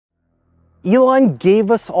Elon gave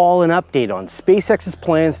us all an update on SpaceX's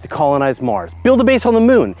plans to colonize Mars, build a base on the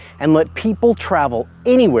moon, and let people travel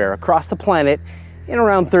anywhere across the planet in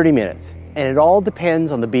around 30 minutes. And it all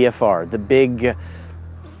depends on the BFR, the big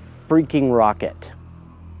freaking rocket.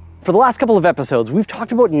 For the last couple of episodes, we've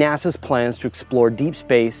talked about NASA's plans to explore deep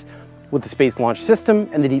space with the Space Launch System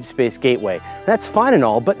and the Deep Space Gateway. That's fine and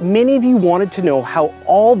all, but many of you wanted to know how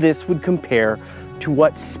all this would compare to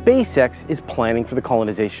what SpaceX is planning for the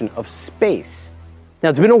colonization of space.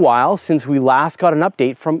 Now, it's been a while since we last got an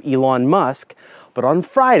update from Elon Musk, but on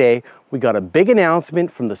Friday, we got a big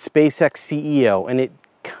announcement from the SpaceX CEO, and it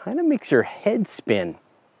kind of makes your head spin.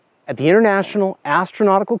 At the International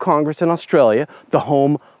Astronautical Congress in Australia, the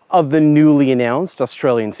home of the newly announced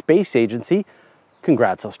Australian Space Agency,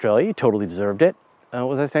 congrats Australia, you totally deserved it. What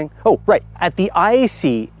was I saying? Oh, right. At the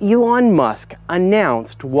IAC, Elon Musk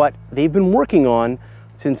announced what they've been working on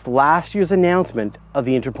since last year's announcement of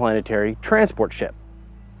the interplanetary transport ship.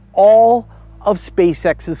 All of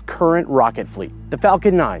SpaceX's current rocket fleet, the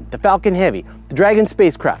Falcon 9, the Falcon Heavy, the Dragon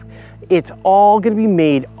spacecraft, it's all going to be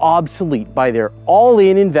made obsolete by their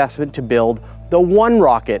all-in investment to build the one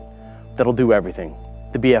rocket that'll do everything,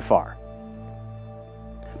 the BFR.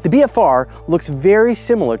 The BFR looks very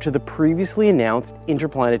similar to the previously announced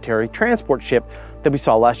interplanetary transport ship that we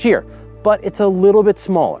saw last year, but it's a little bit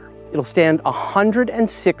smaller. It'll stand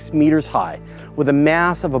 106 meters high with a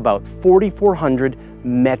mass of about 4,400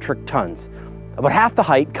 metric tons. About half the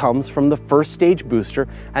height comes from the first stage booster,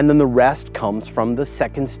 and then the rest comes from the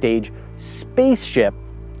second stage spaceship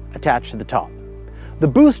attached to the top. The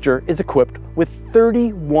booster is equipped with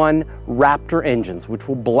 31 Raptor engines, which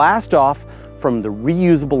will blast off from the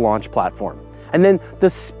reusable launch platform. And then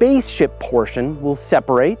the spaceship portion will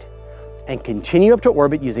separate and continue up to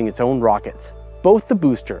orbit using its own rockets. Both the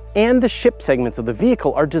booster and the ship segments of the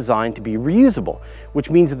vehicle are designed to be reusable,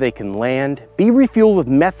 which means that they can land, be refueled with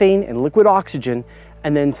methane and liquid oxygen,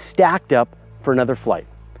 and then stacked up for another flight.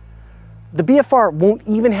 The BFR won't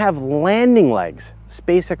even have landing legs.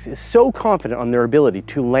 SpaceX is so confident on their ability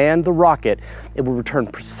to land the rocket, it will return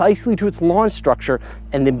precisely to its launch structure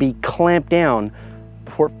and then be clamped down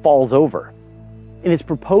before it falls over. In its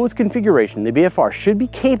proposed configuration, the BFR should be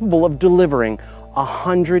capable of delivering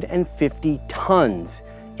 150 tons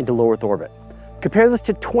into low Earth orbit. Compare this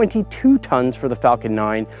to 22 tons for the Falcon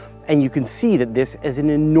 9, and you can see that this is an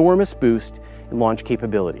enormous boost in launch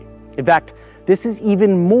capability. In fact, this is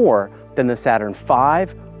even more than the Saturn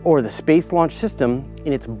V or the Space Launch System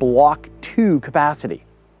in its Block 2 capacity.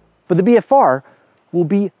 But the BFR will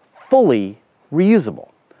be fully reusable.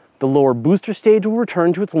 The lower booster stage will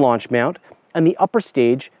return to its launch mount, and the upper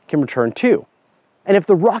stage can return too. And if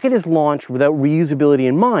the rocket is launched without reusability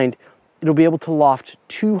in mind, it'll be able to loft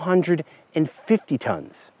 250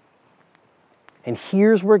 tons. And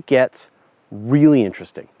here's where it gets really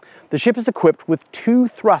interesting. The ship is equipped with 2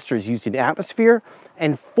 thrusters used in atmosphere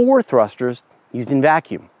and 4 thrusters used in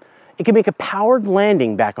vacuum. It can make a powered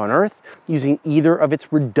landing back on Earth using either of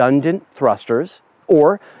its redundant thrusters,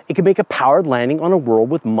 or it can make a powered landing on a world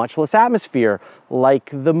with much less atmosphere, like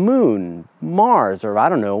the Moon, Mars, or I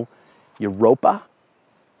don't know, Europa.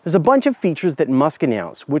 There's a bunch of features that Musk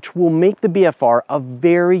announced which will make the BFR a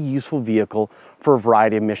very useful vehicle for a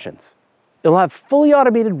variety of missions. It'll have fully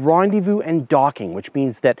automated rendezvous and docking, which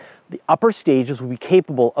means that the upper stages will be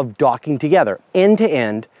capable of docking together, end to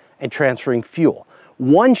end, and transferring fuel.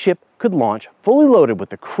 One ship could launch fully loaded with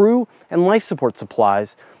the crew and life support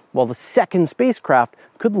supplies, while the second spacecraft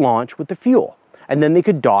could launch with the fuel. And then they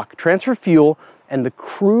could dock, transfer fuel, and the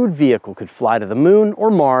crewed vehicle could fly to the Moon or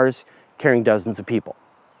Mars, carrying dozens of people.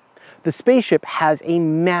 The spaceship has a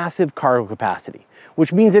massive cargo capacity,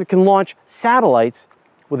 which means that it can launch satellites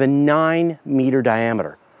with a 9-meter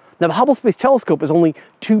diameter. Now, the Hubble Space Telescope is only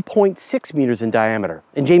 2.6 meters in diameter,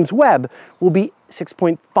 and James Webb will be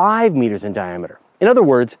 6.5 meters in diameter. In other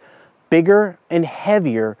words, bigger and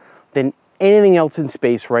heavier than anything else in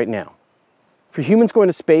space right now. For humans going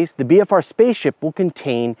to space, the BFR spaceship will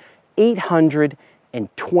contain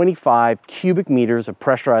 825 cubic meters of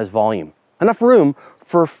pressurized volume, enough room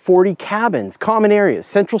for 40 cabins, common areas,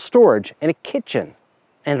 central storage, and a kitchen.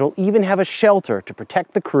 And it'll even have a shelter to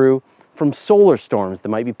protect the crew from solar storms that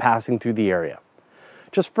might be passing through the area.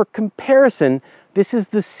 Just for comparison, this is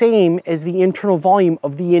the same as the internal volume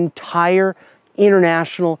of the entire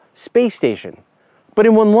International Space Station, but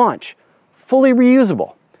in one launch, fully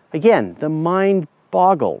reusable. Again, the mind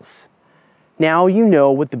boggles. Now you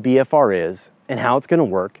know what the BFR is and how it's going to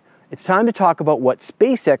work. It's time to talk about what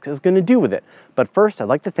SpaceX is going to do with it. But first, I'd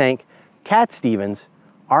like to thank Cat Stevens,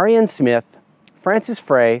 Ariane Smith, Francis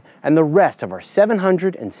Frey, and the rest of our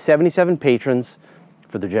 777 patrons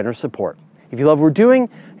for their generous support. If you love what we're doing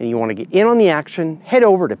and you want to get in on the action, head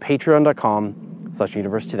over to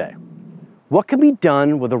patreon.com/universetoday. What can be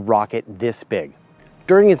done with a rocket this big?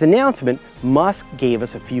 During his announcement, Musk gave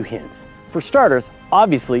us a few hints. For starters,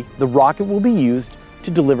 obviously, the rocket will be used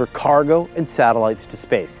to deliver cargo and satellites to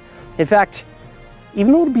space. In fact,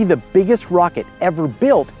 even though it'll be the biggest rocket ever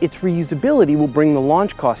built, its reusability will bring the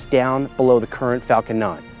launch costs down below the current Falcon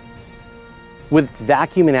 9. With its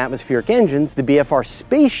vacuum and atmospheric engines, the BFR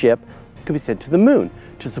spaceship could be sent to the moon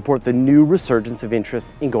to support the new resurgence of interest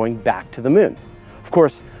in going back to the moon. Of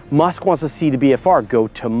course, Musk wants to see the BFR go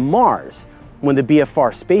to Mars. When the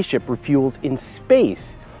BFR spaceship refuels in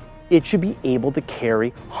space, it should be able to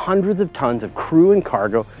carry hundreds of tons of crew and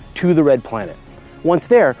cargo to the red planet. Once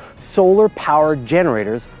there, solar-powered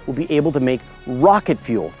generators will be able to make rocket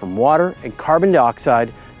fuel from water and carbon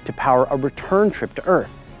dioxide to power a return trip to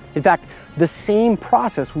Earth. In fact, the same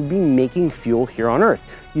process will be making fuel here on Earth,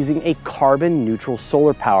 using a carbon-neutral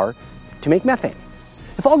solar power to make methane.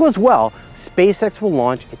 If all goes well, SpaceX will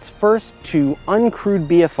launch its first 2 uncrewed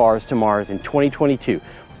BFRs to Mars in 2022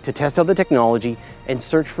 to test out the technology and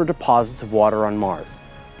search for deposits of water on Mars.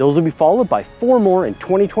 Those will be followed by 4 more in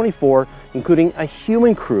 2024, including a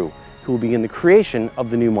human crew who will begin the creation of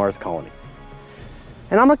the new Mars colony.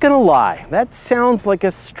 And I'm not gonna lie, that sounds like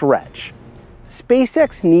a stretch.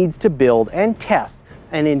 SpaceX needs to build and test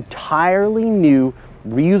an entirely new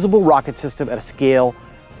reusable rocket system at a scale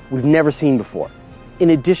we've never seen before.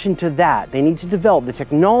 In addition to that, they need to develop the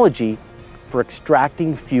technology for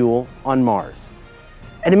extracting fuel on Mars.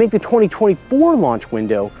 And to make the 2024 launch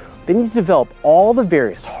window, they need to develop all the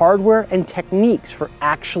various hardware and techniques for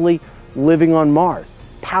actually living on Mars.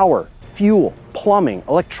 Power, fuel, plumbing,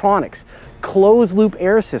 electronics, closed-loop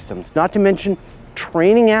air systems, not to mention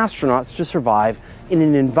training astronauts to survive in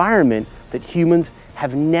an environment that humans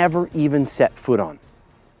have never even set foot on.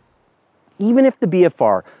 Even if the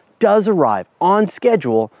BFR does arrive on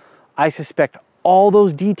schedule, I suspect all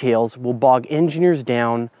those details will bog engineers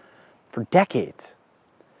down for decades.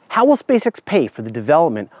 How will SpaceX pay for the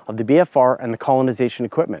development of the BFR and the colonization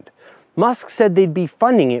equipment? Musk said they'd be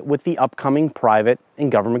funding it with the upcoming private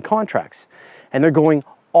and government contracts. And they're going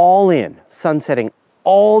all in, sunsetting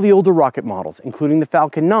all the older rocket models, including the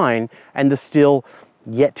Falcon 9 and the still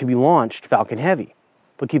yet to be launched Falcon Heavy.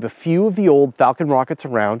 They'll keep a few of the old Falcon rockets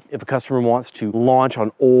around if a customer wants to launch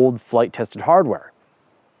on old flight-tested hardware.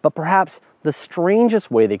 But perhaps the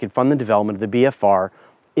strangest way they could fund the development of the BFR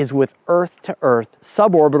is with Earth-to-Earth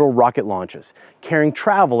suborbital rocket launches, carrying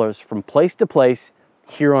travelers from place to place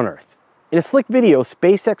here on Earth. In a slick video,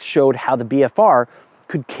 SpaceX showed how the BFR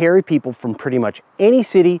could carry people from pretty much any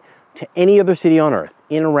city to any other city on Earth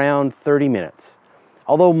in around 30 minutes.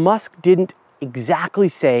 Although Musk didn't exactly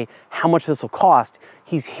say how much this will cost,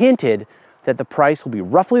 he's hinted that the price will be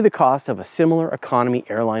roughly the cost of a similar economy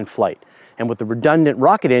airline flight. And with the redundant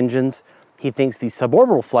rocket engines, he thinks these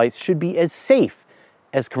suborbital flights should be as safe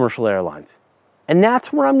as commercial airlines. And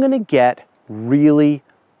that's where I'm going to get really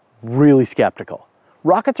skeptical.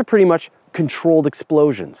 Rockets are pretty much controlled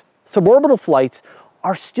explosions. Suborbital flights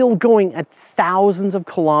are still going at thousands of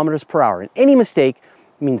kilometers per hour, and any mistake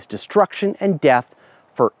means destruction and death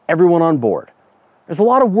for everyone on board. There's a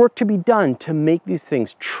lot of work to be done to make these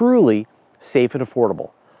things truly safe and affordable.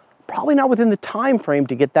 Probably not within the time frame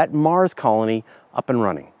to get that Mars colony up and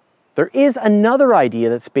running. There is another idea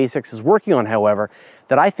that SpaceX is working on, however,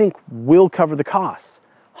 that I think will cover the costs.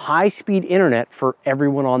 High-speed internet for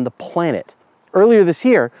everyone on the planet. Earlier this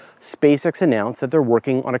year, SpaceX announced that they're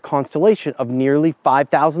working on a constellation of nearly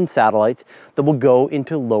 5,000 satellites that will go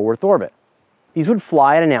into low Earth orbit. These would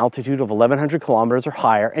fly at an altitude of 1,100 kilometers or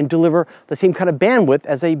higher and deliver the same kind of bandwidth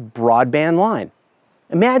as a broadband line.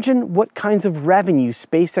 Imagine what kinds of revenue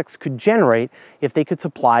SpaceX could generate if they could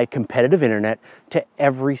supply competitive internet to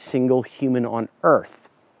every single human on Earth.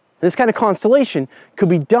 This kind of constellation could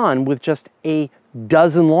be done with just a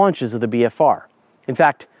dozen launches of the BFR. In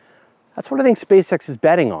fact, that's what I think SpaceX is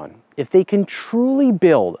betting on. If they can truly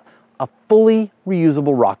build a fully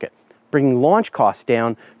reusable rocket, bringing launch costs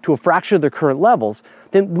down to a fraction of their current levels,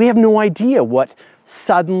 then we have no idea what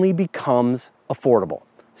suddenly becomes affordable.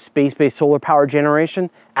 Space-based solar power generation,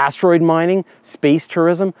 asteroid mining, space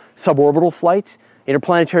tourism, suborbital flights,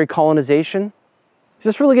 interplanetary colonization. Is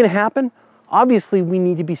this really going to happen? Obviously, we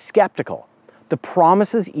need to be skeptical. The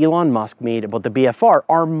promises Elon Musk made about the BFR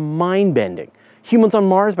are mind-bending. Humans on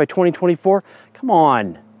Mars by 2024? Come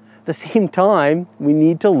on. At the same time, we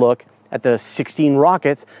need to look at the 16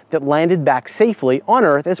 rockets that landed back safely on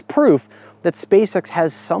Earth as proof that SpaceX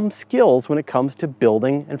has some skills when it comes to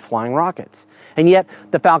building and flying rockets. And yet,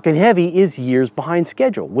 the Falcon Heavy is years behind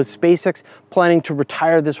schedule, with SpaceX planning to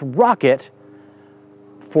retire this rocket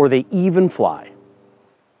before they even fly.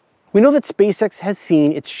 We know that SpaceX has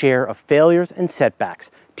seen its share of failures and setbacks,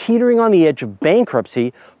 teetering on the edge of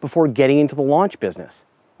bankruptcy before getting into the launch business.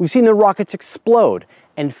 We've seen their rockets explode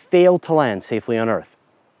and fail to land safely on Earth.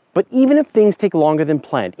 But even if things take longer than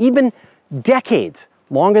planned, even decades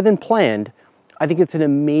longer than planned, I think it's an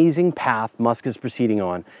amazing path Musk is proceeding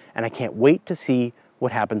on, and I can't wait to see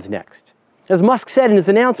what happens next. As Musk said in his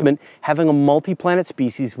announcement, having a multi-planet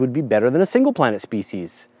species would be better than a single planet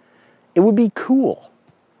species. It would be cool.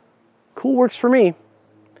 Cool works for me.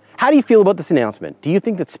 How do you feel about this announcement? Do you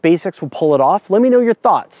think that SpaceX will pull it off? Let me know your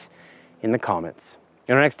thoughts in the comments.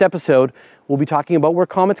 In our next episode, we'll be talking about where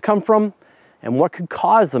comets come from and what could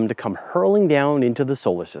cause them to come hurling down into the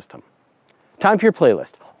solar system. Time for your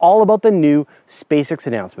playlist, all about the new SpaceX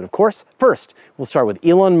announcement. Of course, first, we'll start with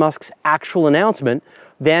Elon Musk's actual announcement,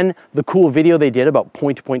 then the cool video they did about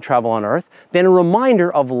point-to-point travel on Earth, then a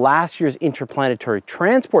reminder of last year's interplanetary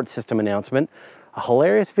transport system announcement, a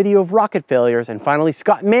hilarious video of rocket failures, and finally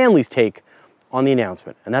Scott Manley's take on the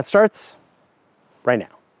announcement. And that starts right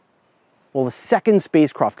now. Well, the second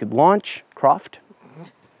spacecraft could launch, Croft?